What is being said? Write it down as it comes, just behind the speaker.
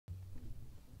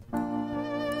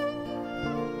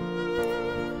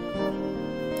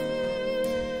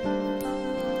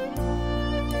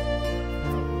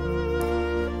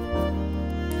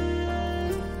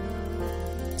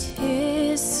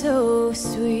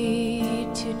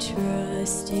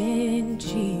trust in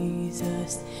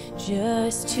Jesus,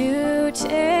 just to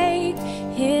take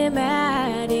him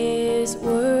at his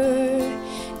word,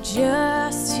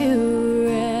 just to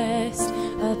rest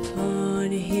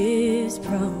upon his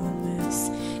promise,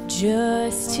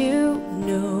 just to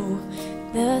know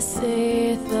thus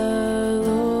saith the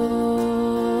Lord.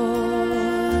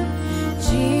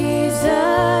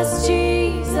 Jesus,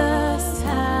 Jesus,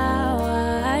 how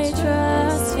I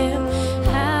trust him,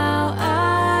 how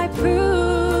I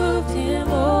proved him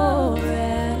o'er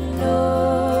and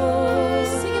o'er.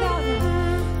 Sing it out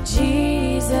now.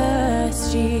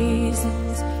 Jesus,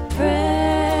 Jesus,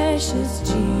 precious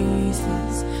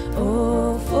Jesus,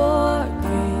 oh, for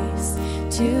grace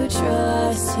to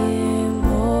trust him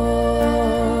more.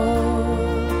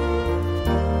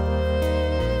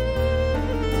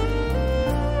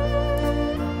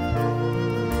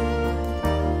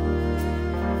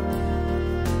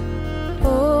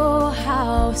 Oh,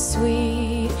 how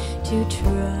sweet to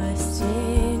trust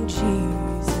in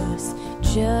Jesus,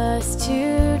 just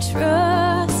to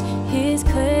trust his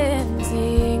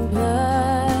cleansing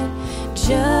blood,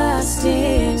 just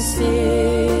in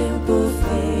simple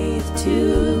faith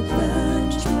to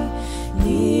plunge me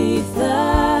 'neath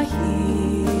the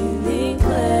healing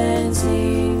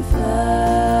cleansing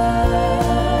flood.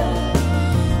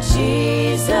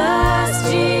 Jesus,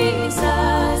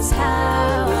 Jesus,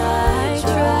 how I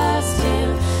trust him,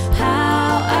 how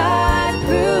I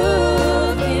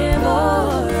prove him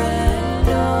o'er and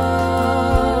o'er.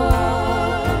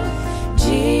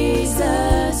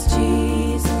 Jesus,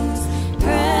 Jesus,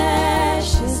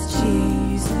 precious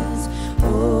Jesus,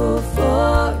 oh,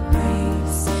 for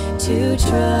grace to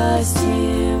trust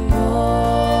him more.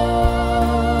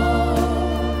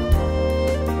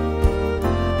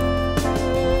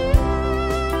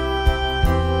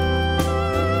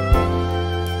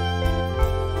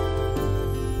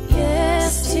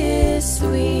 Yes, 'tis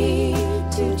sweet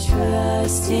to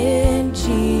trust in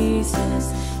Jesus,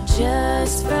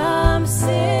 just from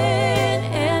sin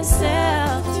and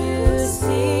self to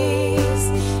cease,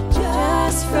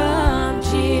 just from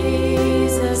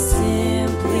Jesus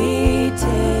simply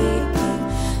taking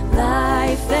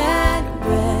life and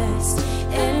rest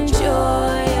and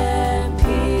joy and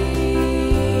peace.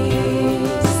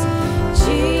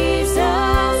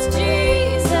 Jesus,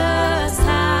 Jesus,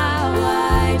 how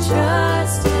I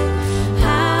trust him,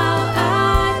 how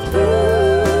I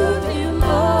prove him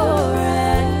o'er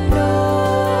and o'er.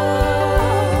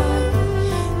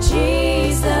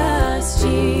 Jesus,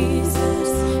 Jesus,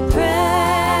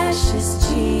 precious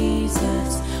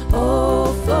Jesus,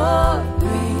 oh, for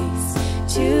grace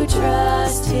to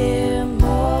trust him more.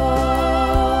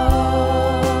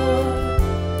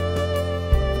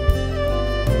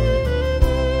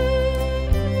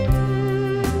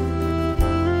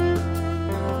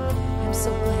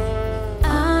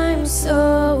 I'm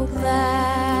so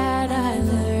glad I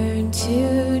learned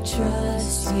to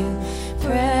trust you,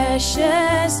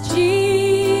 precious Jesus.